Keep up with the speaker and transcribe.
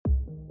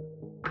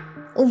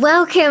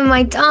Welcome,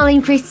 my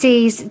darling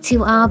pretties,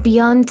 to our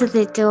Beyond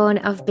the Dawn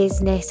of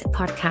Business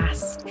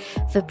podcast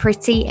for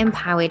pretty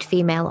empowered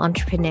female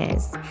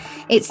entrepreneurs.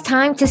 It's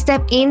time to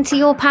step into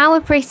your power,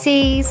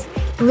 pretties.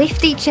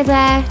 Lift each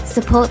other,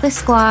 support the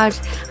squad,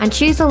 and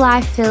choose a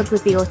life filled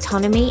with the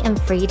autonomy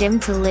and freedom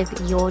to live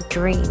your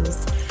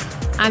dreams.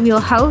 I'm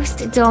your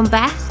host, Dawn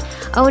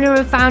Beth, owner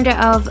and founder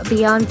of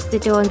Beyond the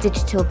Dawn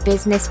digital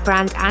business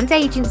brand and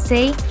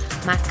agency.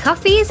 My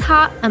coffee is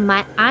hot and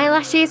my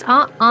eyelashes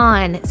are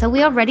on, so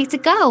we are ready to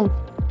go.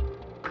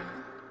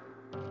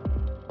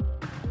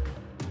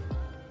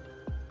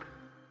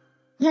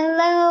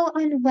 Hello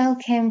and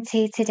welcome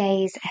to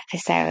today's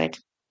episode.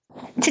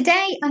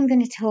 Today I'm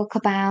going to talk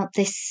about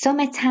this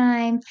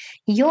summertime,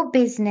 your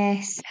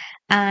business,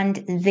 and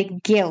the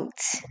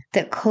guilt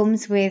that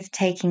comes with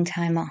taking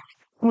time off.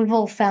 We've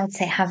all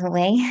felt it, haven't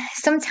we?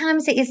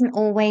 Sometimes it isn't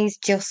always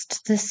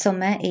just the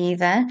summer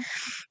either.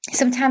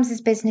 Sometimes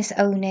as business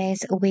owners,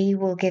 we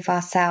will give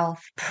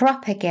ourselves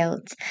proper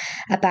guilt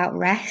about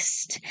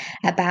rest,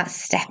 about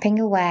stepping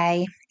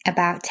away,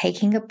 about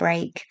taking a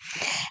break,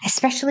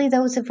 especially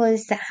those of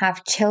us that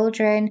have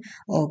children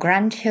or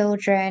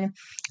grandchildren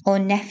or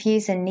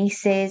nephews and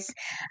nieces,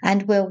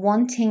 and we're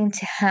wanting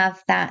to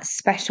have that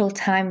special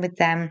time with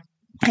them.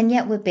 And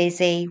yet we're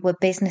busy, we're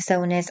business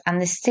owners,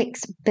 and there's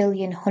 6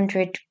 billion,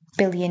 100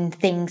 billion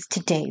things to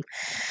do.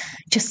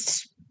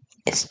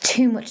 It's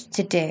too much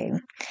to do.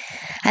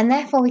 And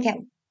therefore we get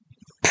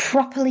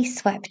properly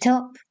swept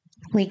up,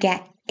 we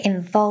get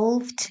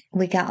involved,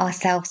 we get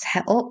ourselves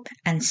het up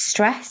and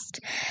stressed,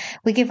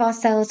 we give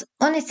ourselves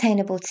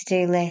unattainable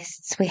to-do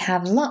lists, we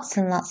have lots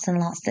and lots and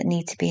lots that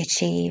need to be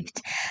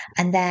achieved,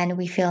 and then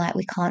we feel like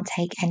we can't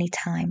take any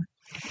time.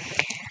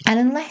 And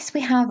unless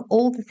we have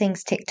all the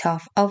things ticked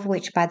off, of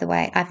which, by the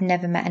way, I've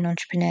never met an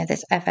entrepreneur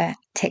that's ever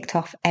ticked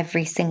off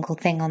every single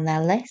thing on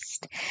their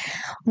list,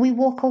 we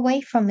walk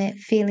away from it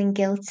feeling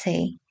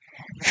guilty,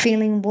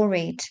 feeling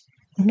worried,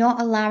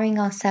 not allowing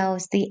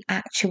ourselves the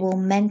actual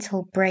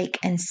mental break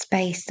and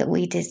space that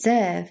we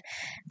deserve,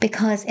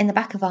 because in the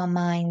back of our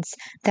minds,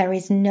 there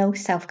is no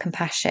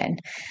self-compassion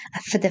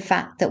for the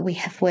fact that we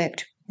have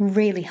worked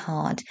really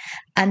hard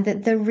and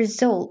that the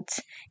result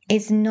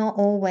is not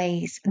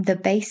always the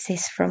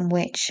basis from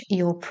which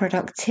your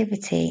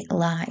productivity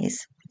lies.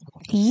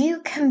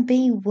 You can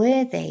be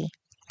worthy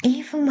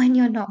even when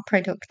you're not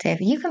productive.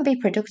 You can be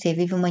productive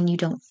even when you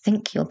don't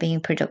think you're being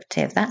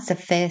productive. That's the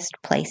first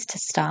place to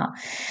start.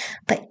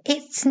 But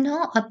it's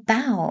not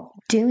about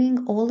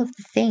doing all of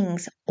the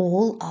things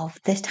all of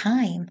the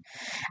time.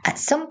 At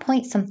some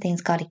point,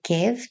 something's got to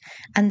give,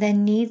 and there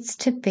needs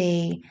to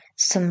be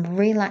some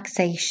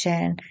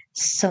relaxation,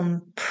 some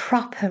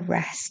proper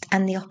rest,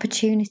 and the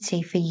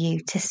opportunity for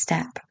you to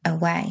step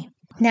away.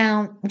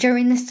 Now,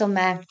 during the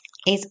summer,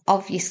 is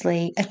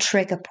obviously a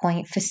trigger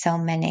point for so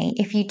many.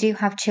 If you do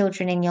have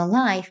children in your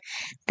life,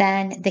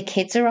 then the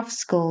kids are off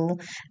school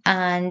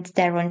and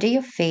they're under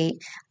your feet,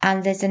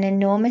 and there's an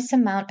enormous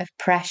amount of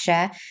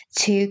pressure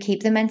to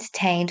keep them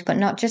entertained, but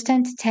not just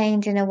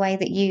entertained in a way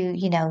that you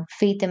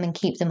feed them and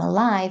keep them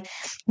alive.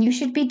 You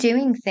should be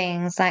doing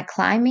things like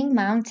climbing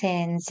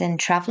mountains and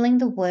traveling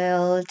the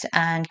world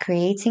and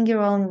creating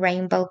your own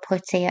rainbow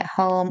putty at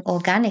home,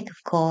 organic,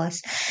 of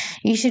course.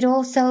 You should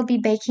also be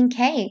baking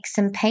cakes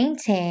and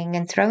painting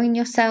and throwing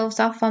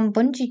yourselves off on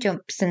bungee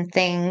jumps and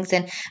things,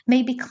 and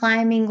maybe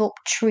climbing up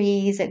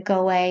trees at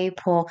Go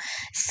Ape or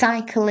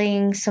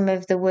cycling some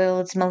of the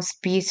world's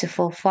most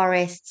beautiful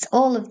forests.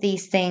 All of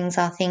these things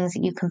are things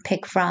that you can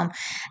pick from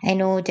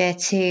in order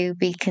to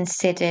be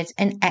considered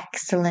an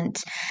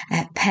excellent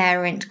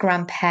parent,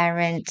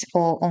 grandparent,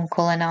 or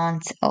uncle and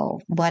aunt, or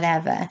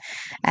whatever,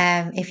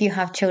 if you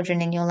have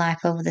children in your life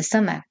over the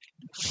summer.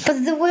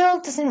 But the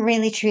world doesn't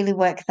really truly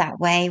work that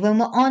way. When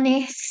we're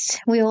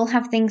honest, we all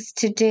have things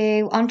to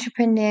do.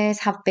 Entrepreneurs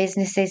have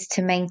businesses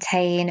to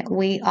maintain.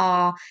 We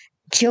are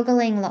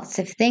juggling lots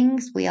of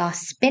things. We are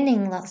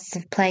spinning lots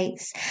of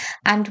plates.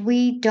 And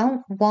we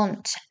don't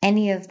want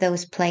any of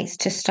those plates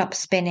to stop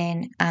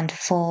spinning and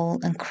fall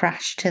and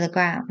crash to the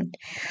ground.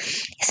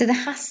 So there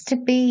has to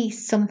be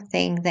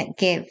something that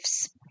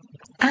gives.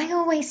 I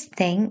always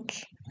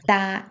think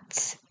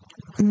that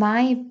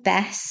my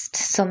best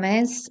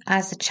summers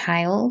as a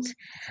child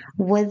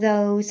were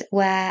those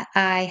where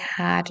I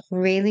had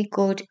really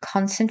good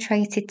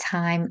concentrated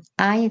time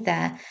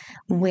either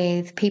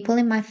with people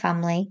in my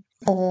family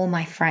or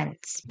my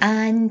friends.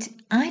 And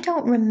I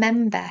don't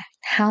remember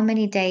how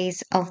many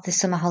days of the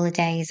summer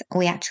holidays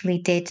we actually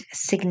did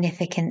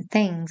significant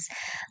things.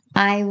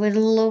 I would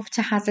love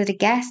to hazard a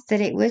guess that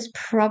it was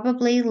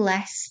probably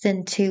less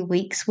than 2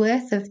 weeks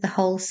worth of the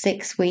whole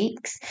 6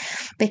 weeks,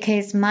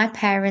 because my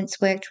parents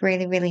worked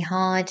really, really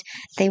hard.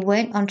 They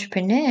weren't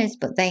entrepreneurs,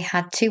 but they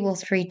had 2 or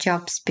 3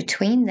 jobs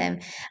between them.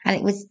 And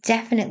it was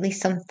definitely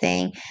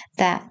something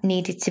that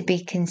needed to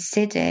be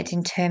considered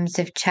in terms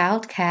of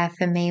childcare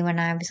for me when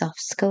I was off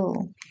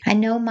school. I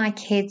know my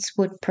kids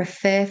would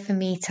prefer for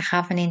me to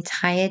have an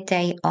entire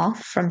day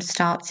off from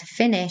start to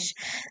finish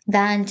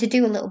than to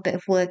do a little bit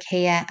of work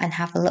here and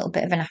have a little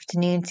bit of an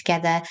afternoon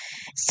together.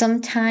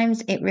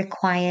 Sometimes it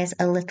requires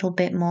a little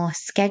bit more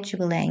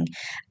scheduling,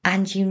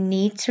 and you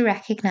need to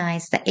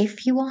recognize that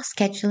if you are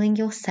scheduling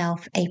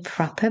yourself a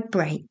proper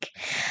break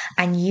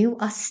and you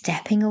are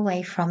stepping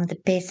away from the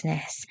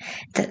business,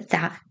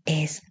 that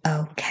is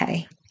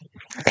okay.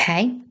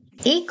 Okay.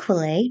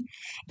 Equally,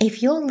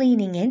 if you're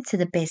leaning into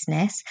the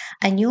business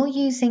and you're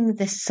using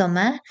the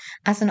summer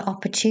as an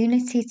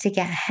opportunity to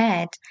get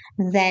ahead,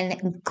 then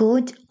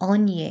good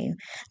on you.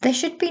 There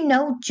should be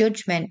no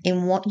judgment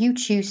in what you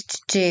choose to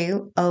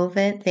do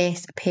over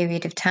this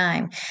period of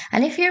time.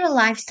 And if you're a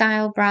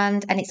lifestyle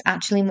brand and it's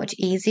actually much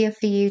easier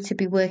for you to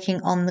be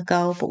working on the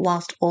go, but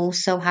whilst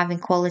also having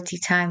quality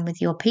time with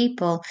your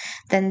people,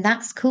 then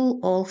that's cool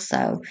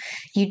also.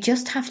 You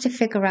just have to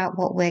figure out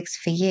what works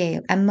for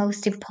you. And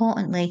most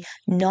importantly,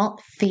 not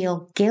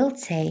feel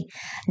guilty,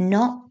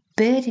 not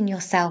burden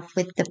yourself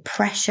with the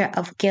pressure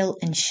of guilt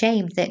and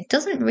shame that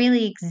doesn't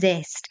really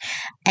exist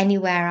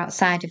anywhere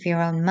outside of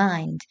your own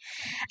mind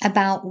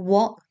about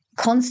what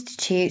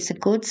constitutes a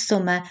good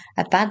summer,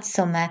 a bad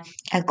summer,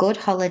 a good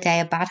holiday,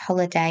 a bad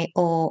holiday,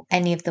 or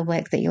any of the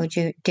work that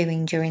you're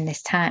doing during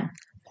this time.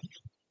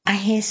 I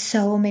hear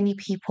so many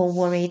people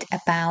worried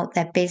about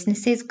their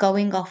businesses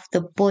going off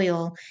the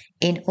boil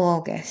in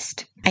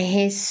August. I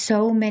hear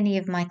so many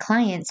of my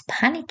clients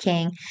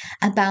panicking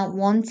about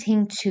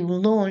wanting to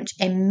launch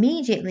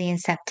immediately in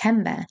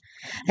September,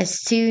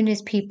 as soon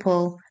as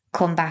people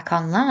come back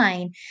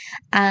online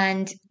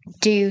and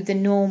do the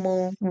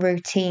normal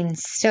routine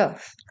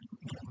stuff.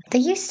 There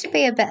used to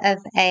be a bit of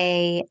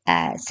a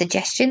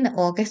suggestion that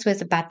August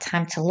was a bad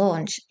time to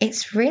launch.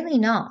 It's really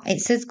not.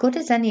 It's as good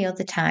as any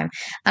other time.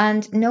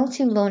 And no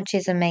two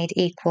launches are made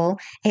equal.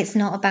 It's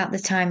not about the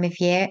time of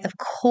year. Of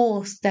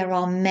course, there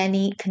are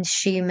many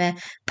consumer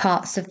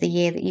parts of the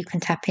year that you can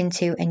tap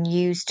into and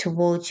use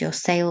towards your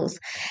sales.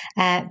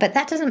 But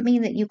that doesn't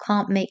mean that you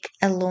can't make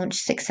a launch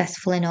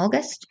successful in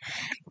August.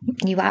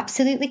 You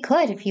absolutely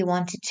could if you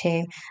wanted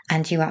to,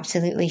 and you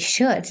absolutely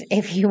should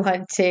if you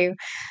want to.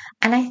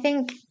 And I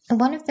think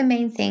one of the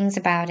main things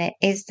about it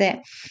is that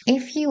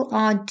if you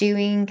are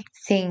doing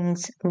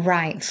things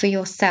right for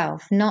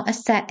yourself, not a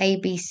set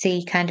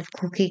ABC kind of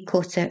cookie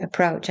cutter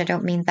approach, I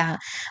don't mean that,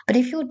 but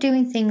if you're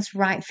doing things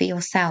right for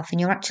yourself and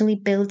you're actually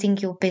building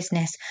your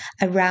business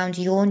around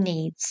your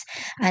needs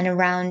and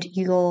around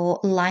your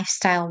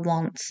lifestyle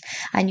wants,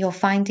 and you're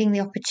finding the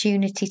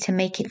opportunity to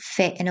make it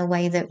fit in a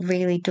way that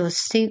really does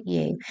suit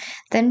you,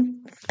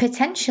 then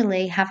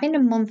potentially having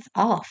a month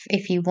off,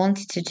 if you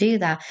wanted to do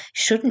that,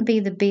 shouldn't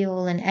be the be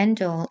all and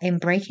end all in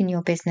breaking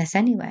your business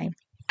anyway.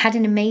 Had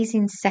an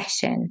amazing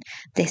session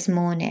this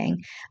morning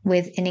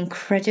with an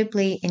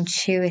incredibly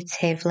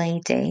intuitive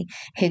lady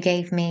who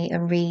gave me a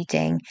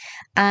reading,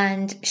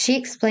 and she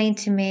explained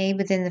to me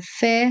within the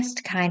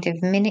first kind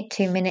of minute,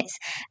 2 minutes,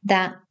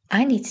 that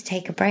I need to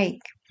take a break.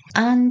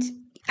 And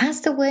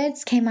as the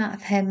words came out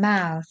of her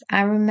mouth,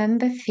 I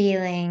remember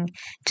feeling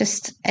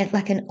just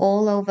like an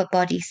all over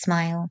body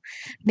smile,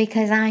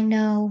 because I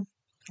know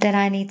that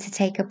I need to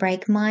take a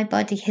break. My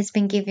body has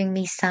been giving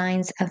me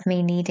signs of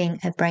me needing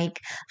a break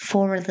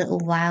for a little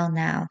while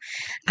now.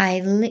 I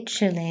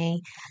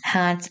literally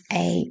had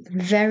a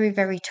very,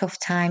 very tough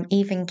time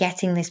even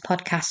getting this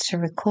podcast to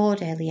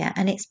record earlier.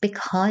 And it's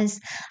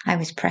because I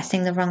was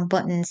pressing the wrong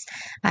buttons.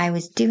 I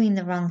was doing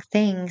the wrong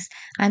things.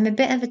 I'm a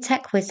bit of a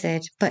tech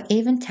wizard, but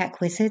even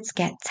tech wizards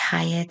get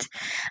tired.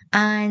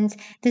 And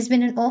there's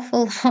been an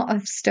awful lot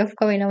of stuff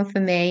going on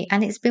for me,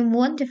 and it's been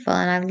wonderful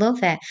and I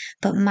love it.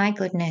 But my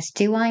goodness,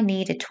 do I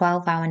need a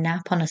 12-hour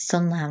nap on a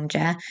sun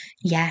lounger?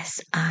 Yes,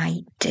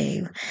 I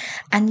do.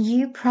 And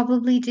you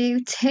probably do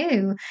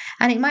too.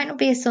 And it might not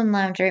be a sun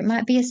lounger. It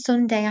might be a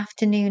Sunday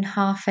afternoon,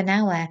 half an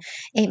hour.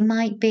 It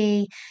might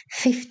be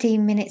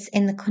 15 minutes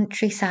in the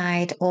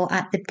countryside or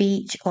at the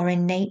beach or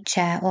in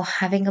nature or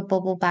having a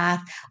bubble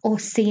bath or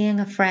seeing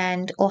a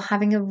friend or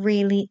having a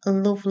really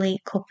lovely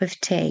cup of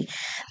tea.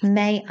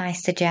 May I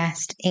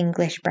suggest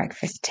English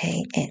breakfast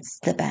tea? It's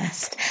the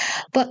best.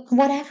 But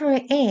whatever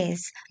it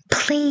is,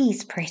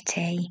 please,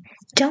 pretty,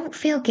 don't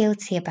feel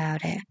guilty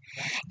about it.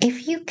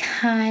 If you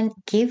can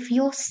give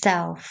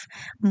yourself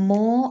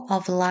more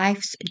of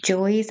life's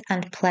joys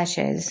and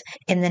pleasures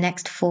in the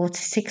next 4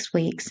 to 6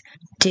 weeks,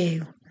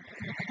 do.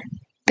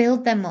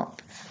 Build them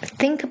up.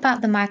 Think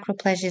about the micro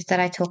pleasures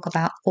that I talk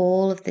about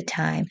all of the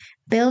time.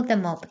 Build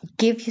them up.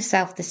 Give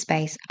yourself the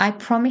space. I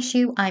promise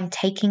you, I'm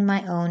taking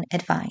my own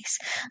advice.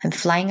 I'm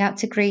flying out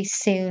to Greece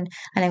soon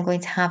and I'm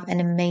going to have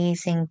an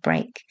amazing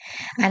break.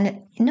 And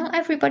not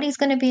everybody's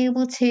going to be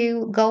able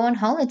to go on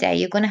holiday.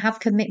 You're going to have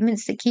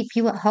commitments that keep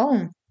you at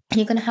home.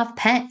 You're going to have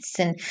pets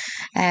and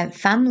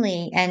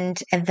family and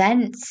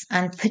events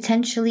and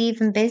potentially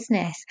even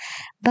business.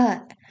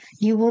 But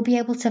you will be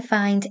able to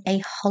find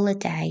a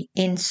holiday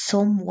in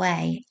some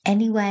way,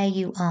 anywhere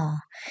you are,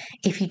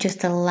 if you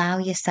just allow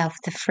yourself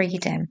the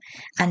freedom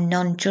and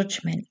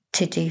non-judgment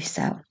to do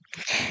so.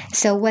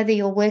 So whether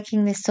you're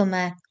working this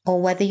summer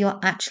or whether you're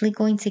actually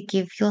going to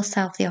give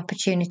yourself the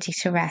opportunity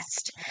to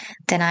rest,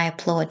 then I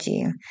applaud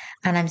you.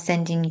 And I'm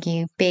sending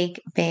you big,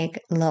 big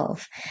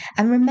love.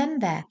 And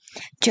remember,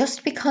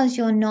 just because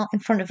you're not in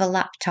front of a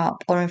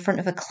laptop or in front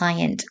of a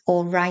client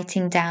or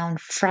writing down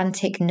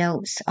frantic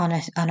notes on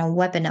a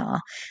webinar,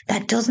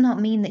 that does not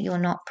mean that you're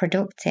not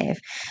productive.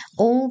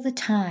 All the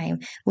time,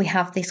 we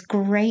have this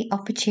great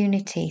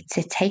opportunity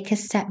to take a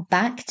step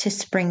back to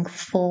spring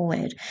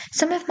forward.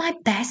 Some of my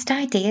best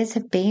ideas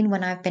have been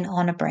when I've been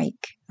on a break,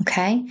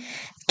 okay?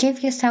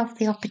 Give yourself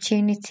the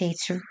opportunity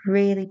to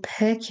really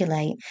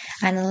percolate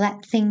and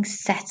let things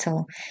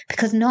settle,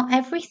 because not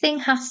everything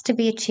has to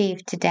be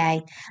achieved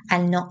today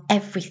and not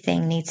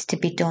everything needs to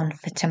be done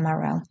for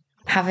tomorrow.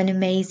 Have an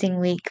amazing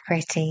week,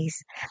 pretties.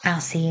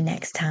 I'll see you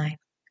next time.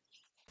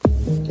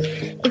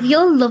 If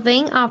you're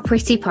loving our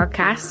Pretty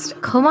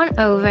podcast, come on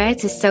over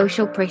to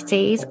Social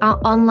Pretties, our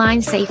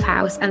online safe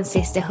house and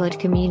sisterhood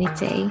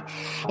community.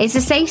 It's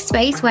a safe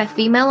space where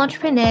female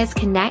entrepreneurs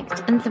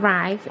connect and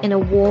thrive in a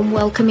warm,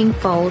 welcoming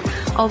fold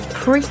of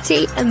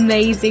pretty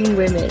amazing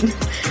women.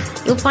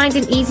 You'll find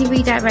an easy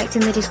redirect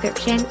in the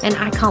description, and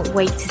I can't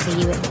wait to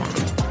see you in there.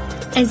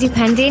 And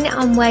depending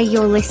on where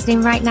you're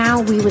listening right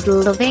now, we would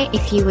love it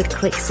if you would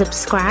click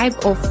subscribe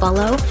or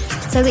follow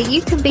so that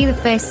you can be the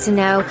first to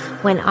know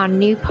when our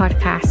new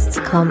podcasts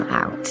come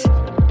out.